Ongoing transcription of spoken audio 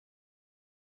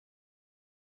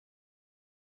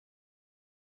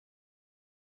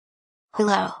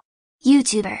Hello,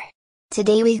 YouTuber.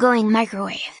 Today we going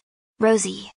microwave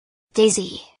Rosie,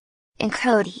 Daisy, and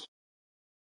Cody.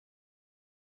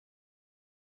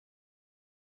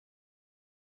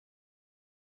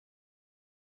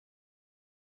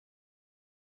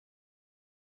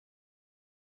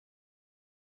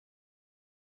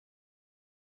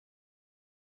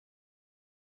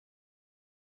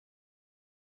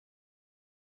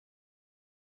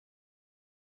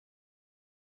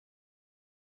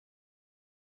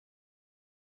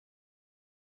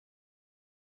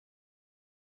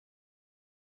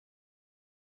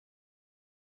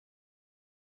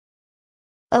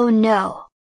 Oh no!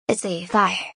 It's a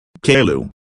fire. Caillou.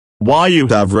 Why you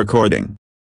have recording?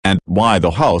 And why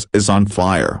the house is on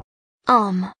fire?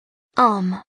 Um.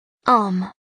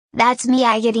 That's me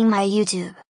getting my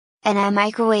YouTube. And I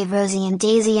microwave Rosie and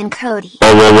Daisy and Cody.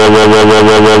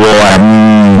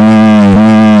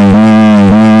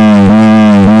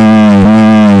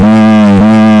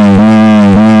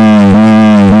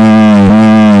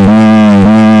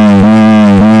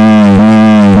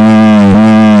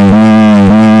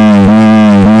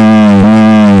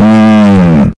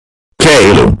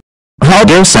 Caillou. How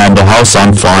dare set the house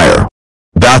on fire?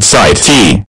 That's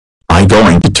it. I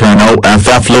going to turn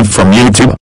off live from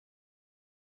YouTube.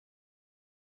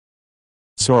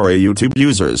 Sorry YouTube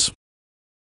users.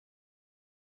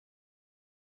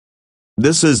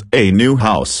 This is a new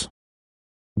house.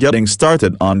 Getting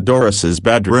started on Doris's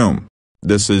bedroom.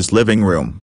 This is living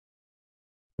room.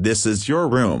 This is your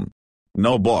room.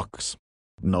 No books.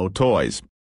 No toys.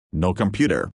 No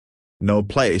computer. No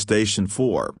PlayStation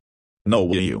 4. No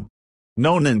Wii U.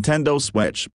 No Nintendo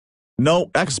Switch. No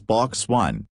Xbox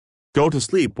One. Go to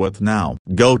sleep with now.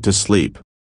 Go to sleep.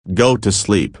 Go to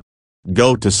sleep.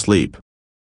 Go to sleep.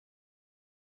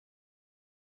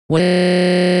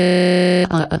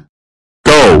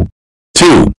 Go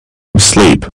to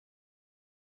sleep.